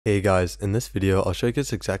Hey guys, in this video I'll show you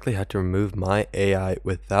guys exactly how to remove My AI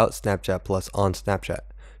without Snapchat Plus on Snapchat.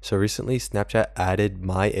 So recently Snapchat added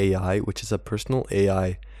My AI, which is a personal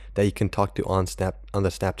AI that you can talk to on the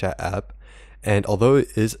Snapchat app. And although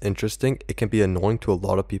it is interesting, it can be annoying to a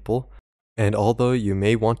lot of people. And although you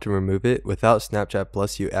may want to remove it without Snapchat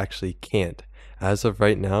Plus, you actually can't. As of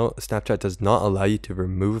right now, Snapchat does not allow you to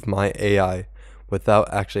remove My AI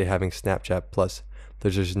without actually having Snapchat Plus.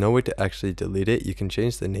 There's no way to actually delete it. You can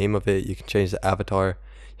change the name of it, you can change the avatar,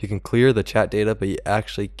 you can clear the chat data, but you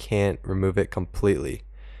actually can't remove it completely.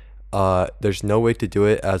 There's no way to do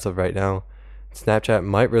it as of right now. Snapchat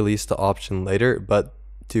might release the option later, but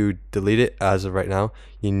to delete it as of right now,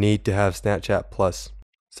 you need to have Snapchat Plus.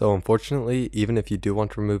 So unfortunately, even if you do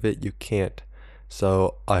want to remove it, you can't.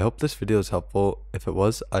 So I hope this video is helpful. If it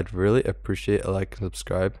was, I'd really appreciate a like and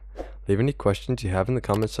subscribe. Leave any questions you have in the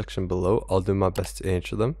comment section below. I'll do my best to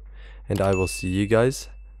answer them. And I will see you guys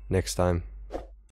next time.